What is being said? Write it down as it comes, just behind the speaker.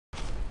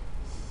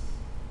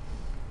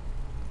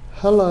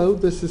Hello,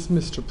 this is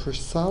Mr.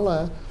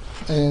 Precella,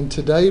 and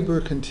today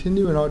we're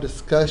continuing our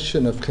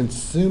discussion of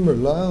consumer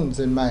loans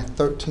in Math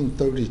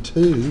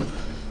 1332.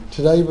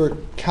 Today we're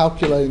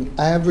calculating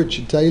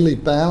average daily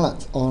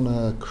balance on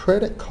a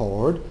credit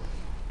card,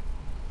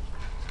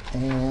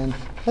 and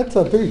that's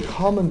a very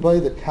common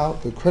way that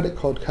the credit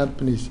card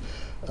companies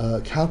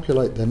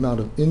calculate the amount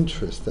of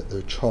interest that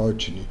they're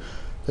charging you.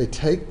 They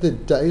take the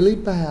daily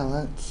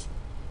balance,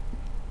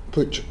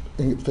 which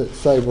if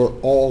say we're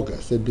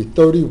August, it'd be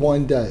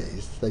 31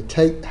 days. They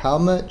take how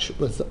much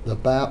was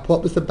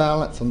what was the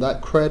balance on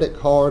that credit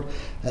card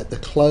at the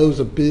close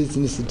of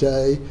business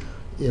day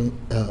in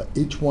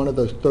each one of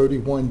those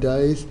 31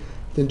 days,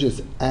 then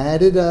just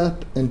add it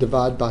up and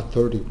divide by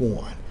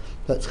 31.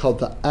 That's called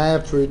the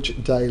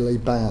average daily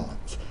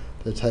balance.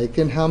 They're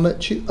taking how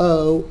much you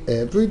owe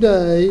every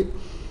day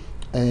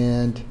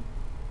and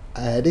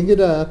adding it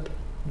up,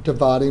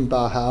 dividing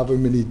by however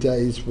many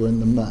days were in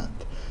the month.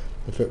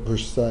 If it were,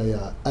 say,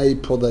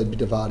 April, they'd be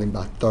dividing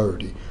by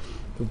 30.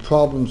 The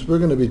problems we're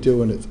going to be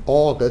doing is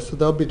August, so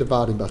they'll be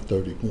dividing by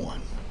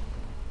 31.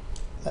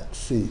 Let's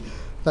see.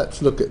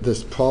 Let's look at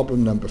this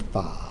problem number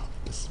 5.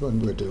 This is one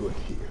we're doing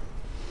here.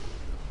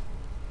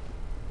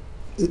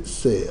 It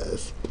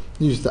says,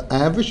 use the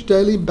average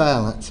daily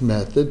balance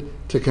method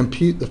to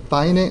compute the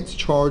finance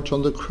charge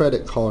on the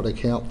credit card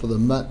account for the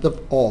month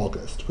of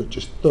August, which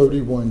is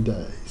 31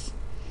 days.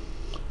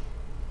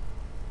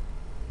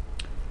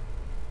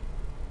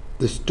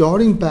 The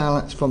starting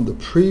balance from the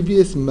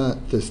previous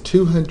month is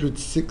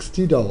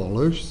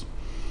 $260.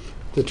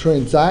 The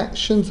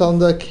transactions on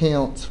the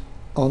account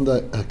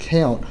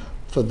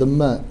for the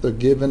month are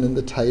given in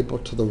the table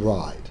to the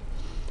right.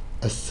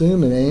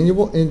 Assume an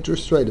annual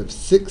interest rate of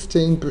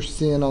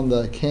 16% on the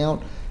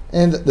account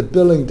and that the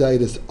billing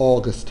date is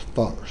August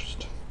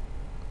 1st.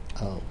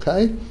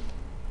 Okay?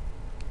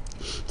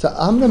 So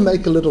I'm going to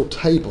make a little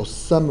table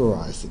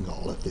summarizing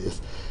all of this.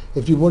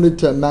 If you wanted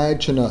to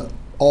imagine a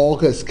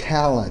August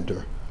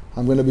calendar,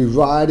 I'm going to be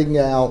writing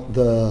out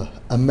the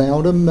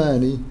amount of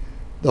money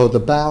or the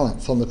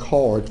balance on the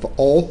card for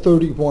all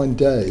 31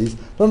 days,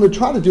 but I'm going to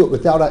try to do it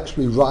without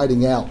actually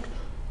writing out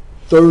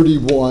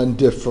 31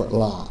 different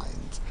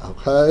lines,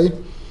 okay?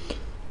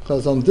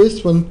 Because on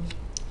this one,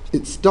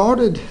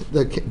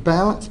 the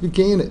balance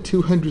began at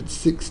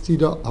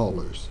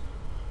 $260.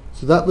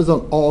 So that was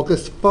on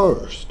August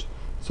 1st.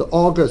 So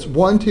August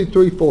 1, 2,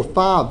 3, 4,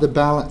 5, the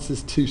balance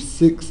is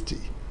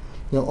 $260.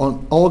 Now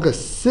on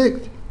August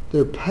 6th,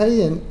 they're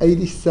paying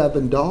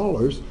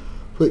 $87,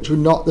 which would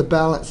knock the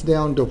balance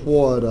down to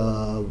what,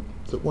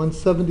 is it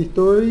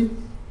 173?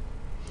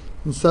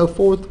 And so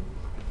forth.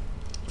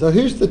 So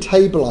here's the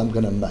table I'm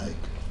going to make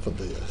for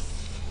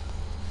this.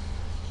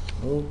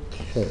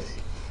 Okay,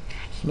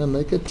 I'm going to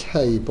make a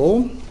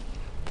table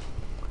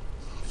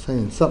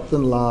saying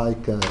something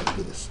like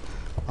this.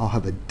 I'll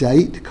have a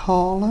date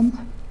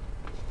column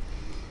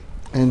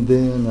and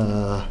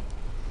then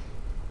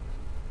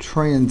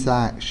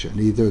transaction.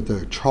 Either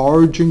they're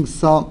charging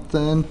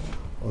something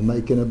or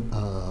making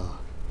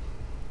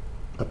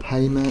a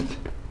payment.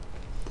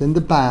 Then the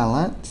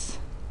balance.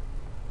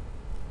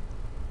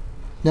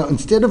 Now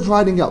instead of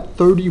writing out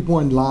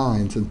 31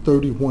 lines in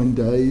 31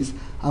 days,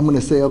 I'm going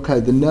to say, okay,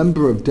 the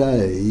number of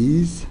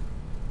days,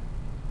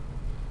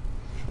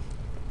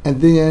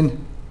 and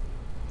then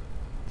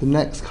the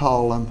next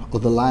column or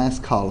the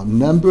last column,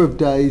 number of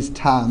days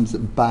times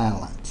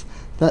balance.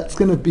 That's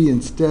going to be,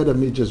 instead of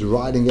me just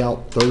writing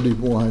out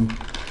 31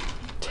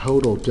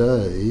 total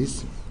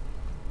days,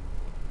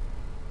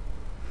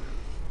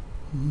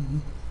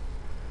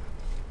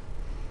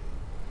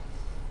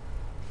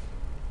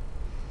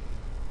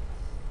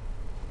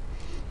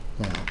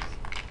 now,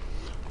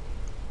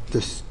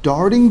 the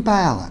starting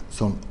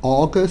balance on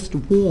August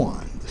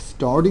 1, the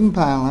starting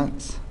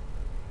balance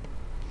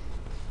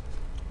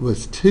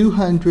was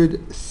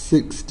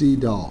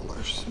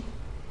 $260.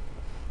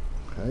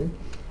 Okay?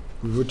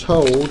 We were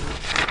told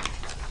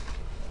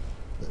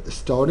that the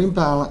starting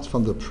balance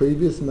from the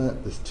previous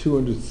month is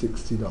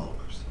 $260.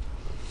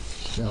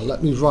 Now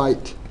let me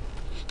write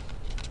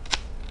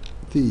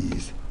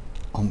these.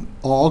 On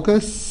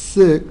August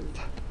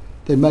 6th,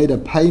 they made a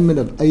payment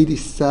of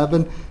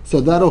 $87, so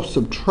that'll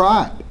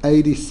subtract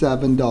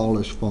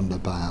 $87 from the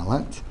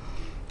balance.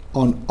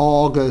 On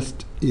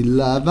August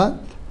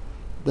 11th,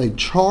 they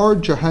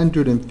charge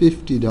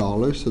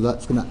 $150, so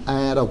that's going to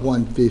add a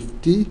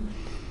 $150.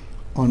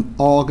 On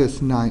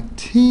August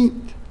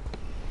 19th,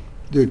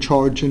 they're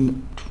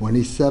charging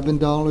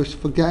 $27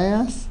 for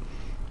gas.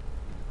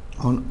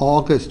 On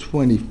August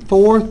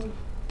 24th,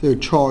 they're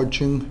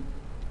charging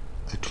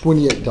a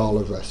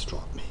 $28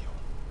 restaurant meal.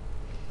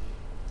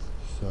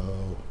 So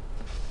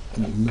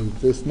let me move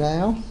this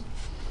now.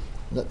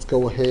 Let's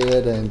go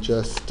ahead and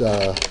just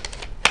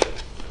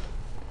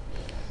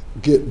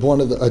get one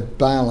of a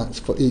balance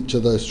for each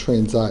of those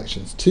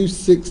transactions.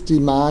 260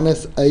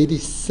 minus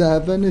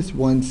 87 is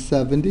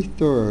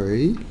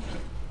 173.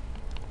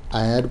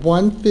 Add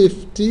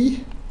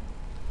 150,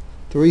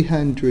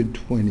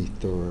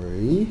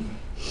 323.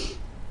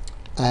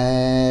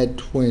 Add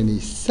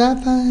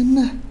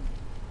 27,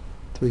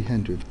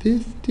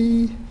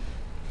 350,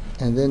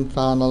 and then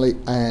finally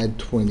add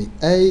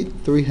 28,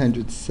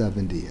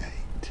 378.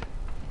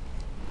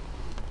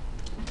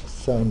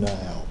 So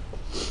now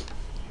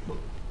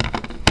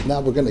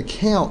we're going to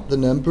count the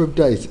number of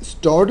days. It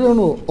started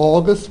on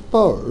August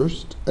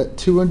 1st at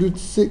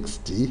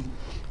 260.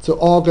 So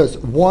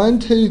August 1,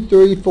 2,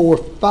 3, 4,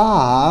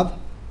 5.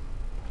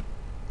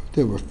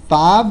 There were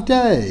 5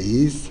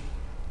 days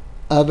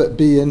of it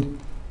being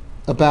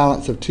a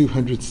balance of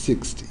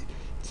 260.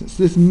 Since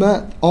this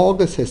month,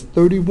 August, has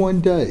 31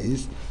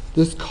 days,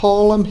 this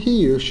column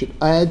here should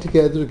add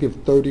together to give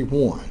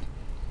 31.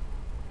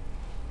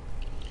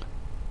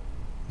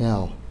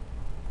 Now,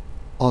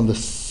 on the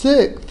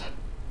 6th,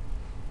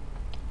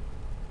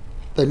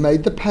 they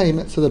made the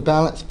payment, so the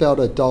balance fell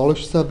to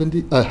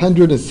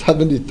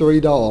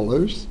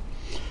 $173.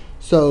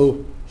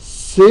 So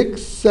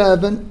 6,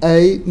 7,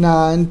 8,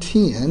 9,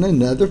 10,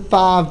 another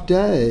 5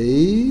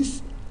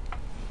 days,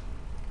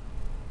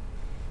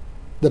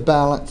 the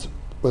balance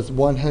was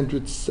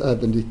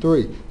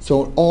 173.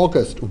 So on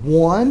August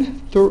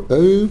 1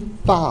 through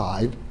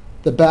 5,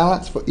 the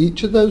balance for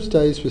each of those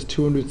days was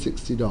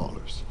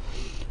 $260.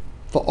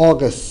 For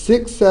August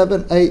 6,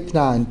 7, 8,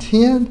 9,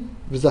 10,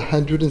 it was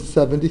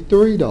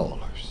 $173.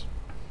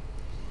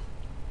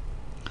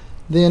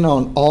 Then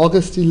on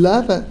August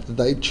 11th,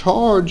 they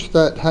charged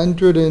that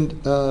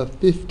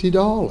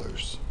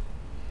 $150.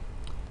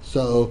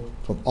 So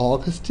from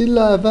August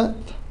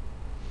 11th,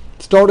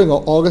 starting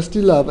on August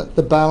 11th,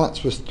 the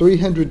balance was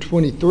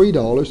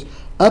 $323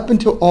 up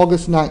until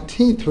August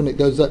 19th when it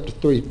goes up to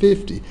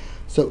 $350.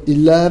 So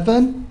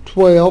 11,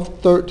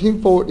 12,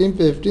 13, 14,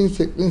 15,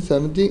 16,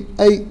 17,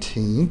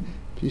 18,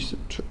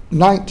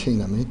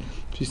 19,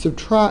 If you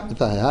subtract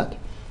that,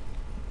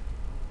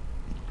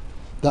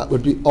 that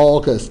would be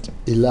August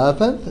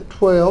 11th,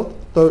 12th,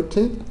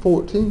 13th,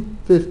 14th,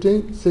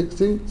 15th,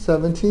 16th,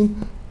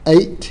 17th,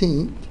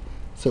 18th.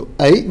 So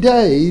 8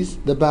 days,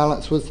 the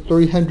balance was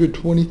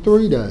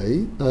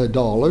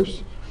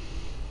 $323.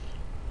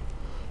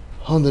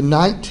 On the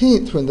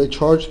 19th, when they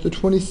charged the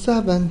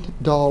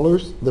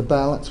 $27, the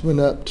balance went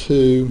up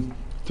to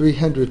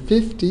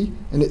 $350,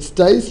 and it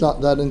stays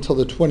like that until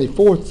the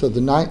 24th. So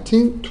the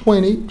 19th,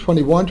 20,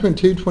 21,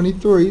 22,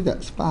 23,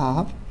 that's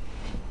 5.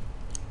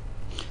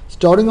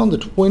 Starting on the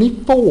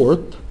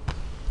 24th,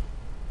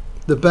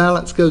 the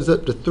balance goes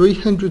up to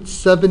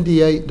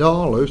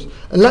 $378,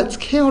 and let's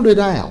count it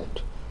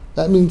out.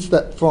 That means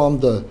that from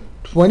the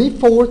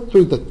 24th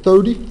through the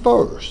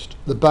 31st,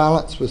 the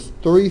balance was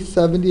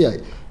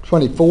 $378.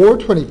 24,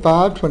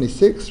 25,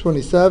 26,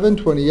 27,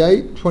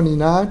 28,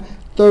 29,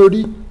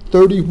 30,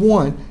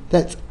 31.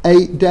 That's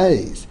 8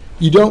 days.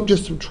 You don't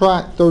just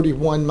subtract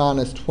 31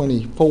 minus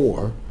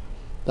 24.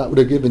 That would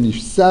have given you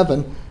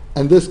 7,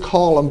 and this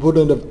column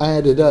wouldn't have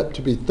added up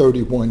to be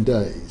 31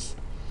 days.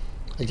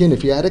 Again,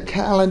 if you had a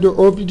calendar,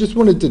 or if you just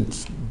wanted to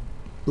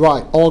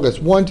write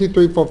August 1, 2,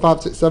 3, 4,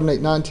 5, 6, 7,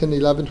 8, 9, 10,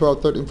 11,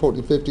 12, 13,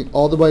 14, 15,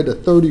 all the way to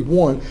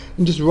 31,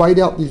 and just write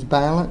out these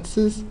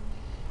balances.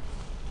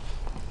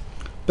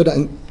 But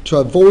to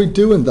avoid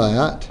doing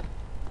that,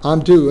 I'm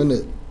doing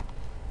it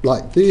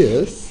like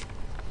this.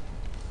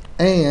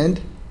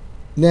 And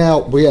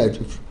now we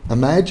have,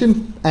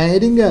 imagine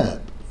adding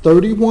up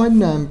 31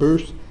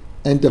 numbers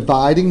and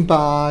dividing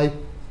by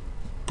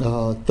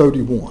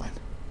 31.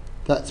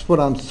 That's what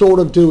I'm sort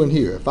of doing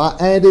here. If I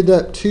added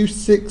up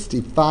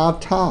 260 5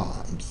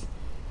 times,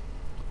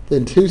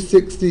 then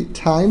 260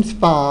 times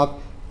 5,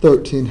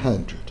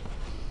 1,300.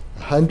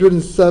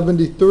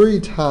 173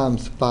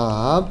 times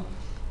 5,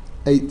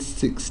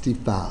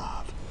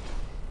 865.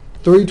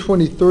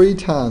 323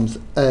 times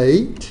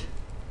 8,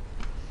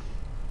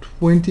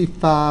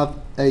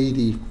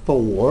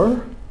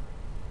 2584.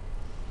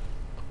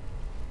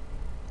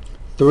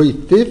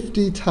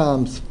 350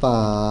 times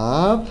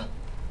 5,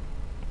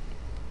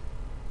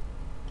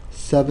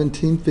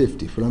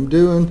 1750. What I'm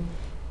doing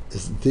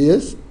is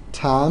this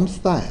times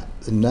that.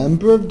 The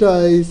number of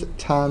days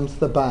times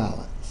the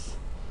balance.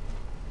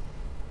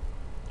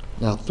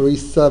 Now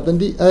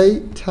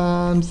 378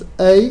 times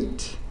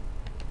 8,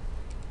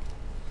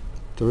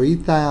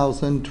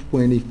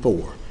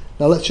 3,024.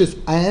 Now let's just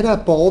add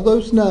up all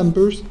those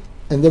numbers,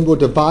 and then we'll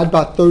divide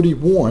by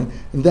 31,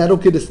 and that'll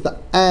get us the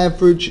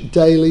average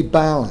daily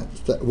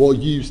balance that we'll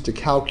use to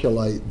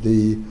calculate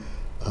the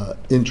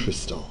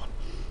interest on.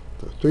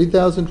 So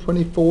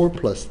 3,024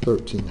 plus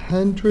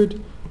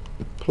 1,300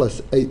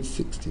 plus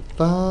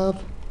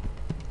 865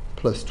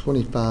 plus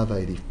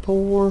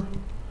 2584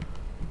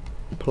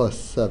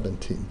 plus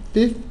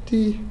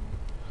 1750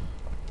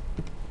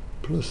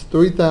 plus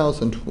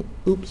 3,000.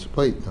 Oops,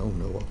 wait, no.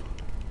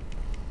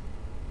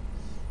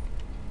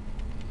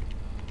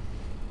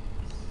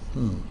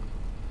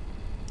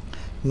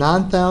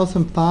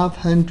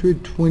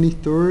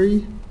 9,523.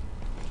 Let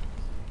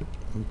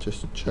me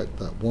just check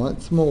that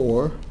once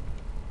more.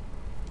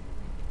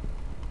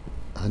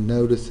 I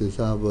noticed as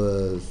I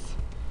was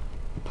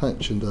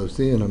punching those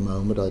in a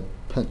moment, I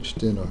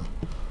punched in a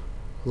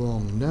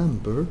wrong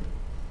number.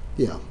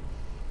 Yeah.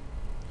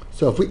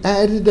 So if we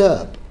added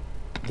up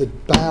the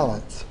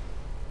balance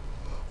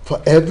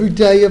For every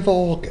day of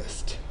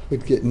August,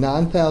 we'd get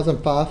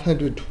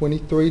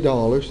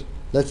 $9,523.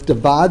 Let's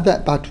divide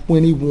that by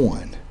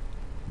 21.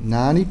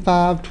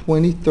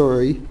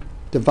 9523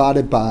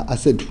 divided by, I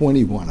said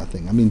 21, I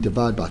think. I mean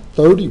divide by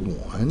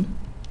 31.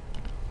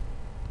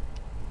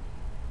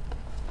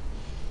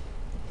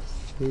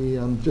 See,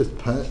 I'm just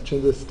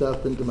punching this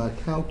stuff into my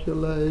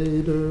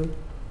calculator.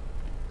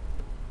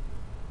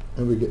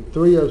 And we get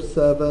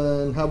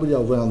 307. How would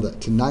y'all round that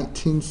to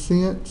 19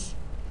 cents?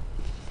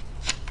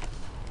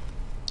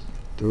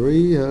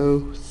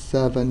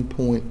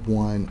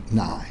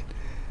 307.19.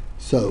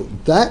 So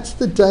that's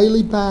the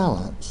daily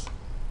balance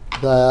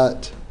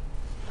that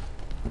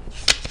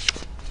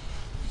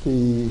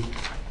the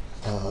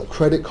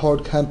credit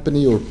card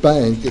company or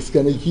bank is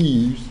going to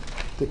use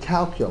to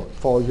calculate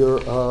for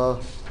your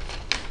to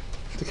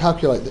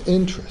calculate the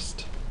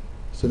interest.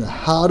 So now,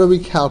 how do we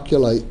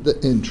calculate the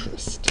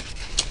interest?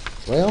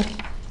 Well,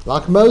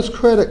 like most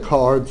credit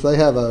cards, they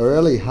have a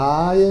really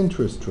high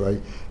interest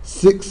rate,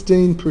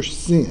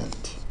 16%.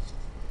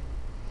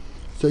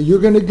 So you're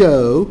going to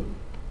go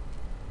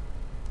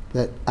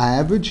that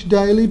average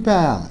daily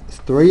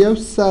balance,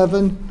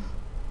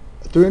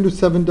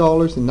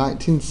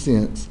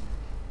 $307.19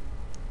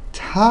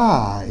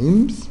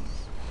 times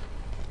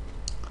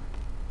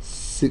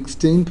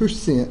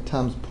 16%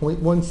 times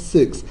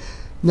 0.16.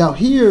 Now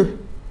here,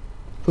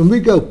 when we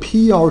go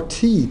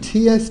PRT,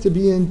 T has to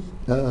be in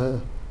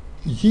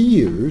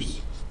years.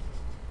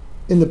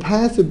 In the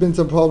past, there have been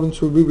some problems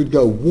where we would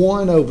go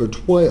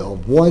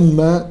 1/12. 1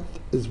 month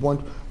is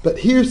 1. But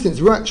here,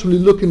 since we're actually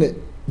looking at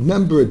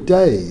number of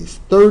days,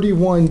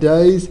 31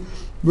 days,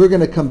 we're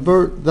going to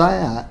convert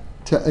that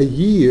to a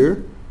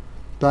year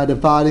by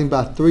dividing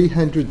by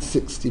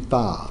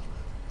 365.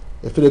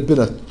 If it had been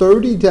a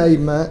 30-day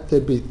month,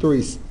 it'd be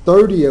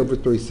 330 over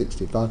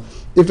 365.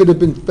 If it had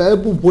been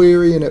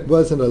February and it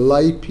wasn't a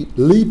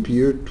leap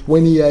year,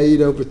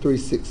 28 over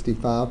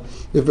 365.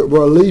 If it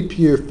were a leap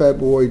year,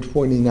 February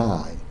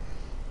 29.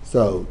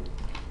 So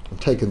I'm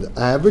taking the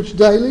average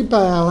daily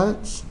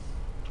balance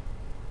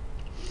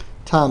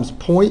times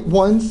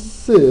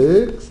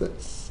 0.16,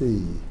 let's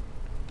see,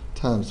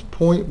 times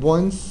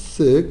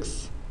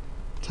 0.16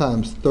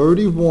 times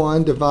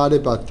 31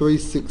 divided by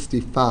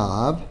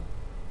 365,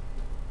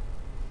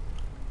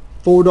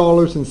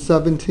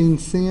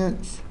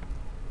 $4.17.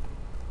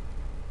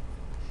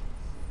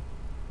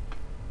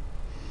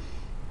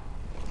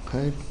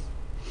 Okay,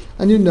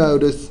 and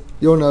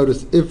you'll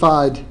notice if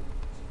I'd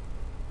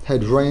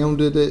had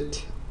rounded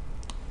it,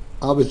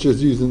 I was just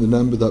using the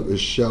number that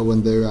was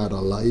showing there out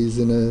of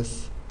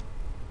laziness.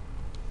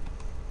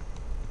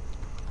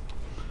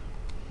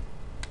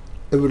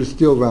 It would have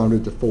still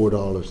rounded to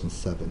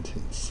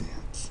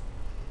 $4.17.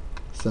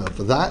 So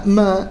for that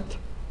month,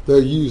 they're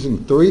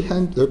using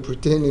 300. They're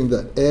pretending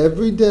that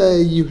every day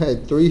you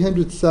had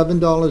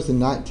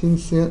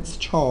 $307.19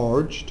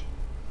 charged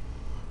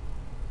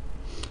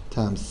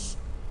times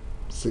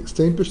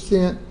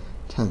 16%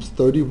 times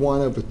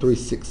 31 over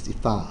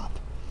 365.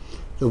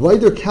 The way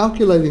they're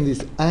calculating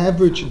these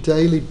average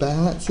daily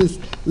balances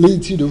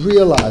leads you to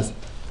realize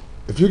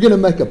if you're going to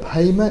make a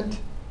payment,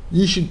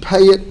 you should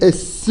pay it as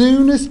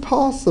soon as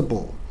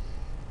possible,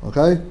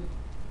 okay?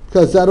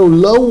 Because that'll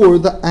lower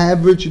the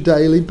average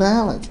daily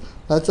balance.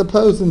 Let's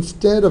suppose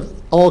instead of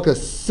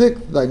August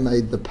 6th they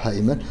made the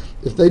payment,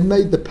 if they'd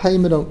made the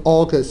payment on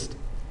August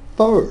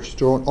 1st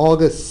or on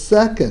August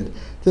 2nd,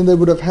 then they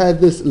would have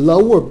had this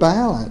lower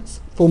balance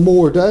for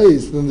more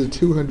days than the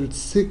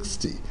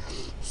 260.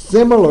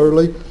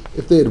 Similarly,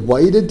 if they had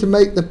waited to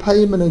make the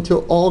payment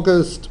until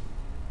August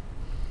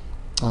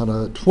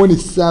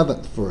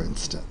 27th, for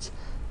instance,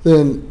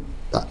 then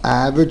the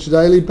average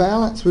daily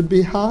balance would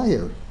be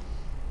higher.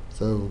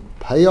 So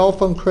pay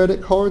off on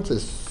credit cards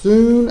as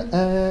soon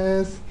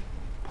as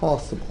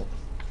possible.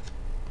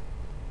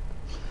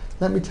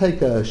 Let me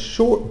take a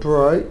short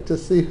break to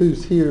see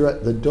who's here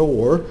at the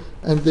door,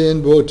 and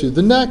then we'll do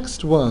the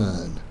next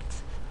one.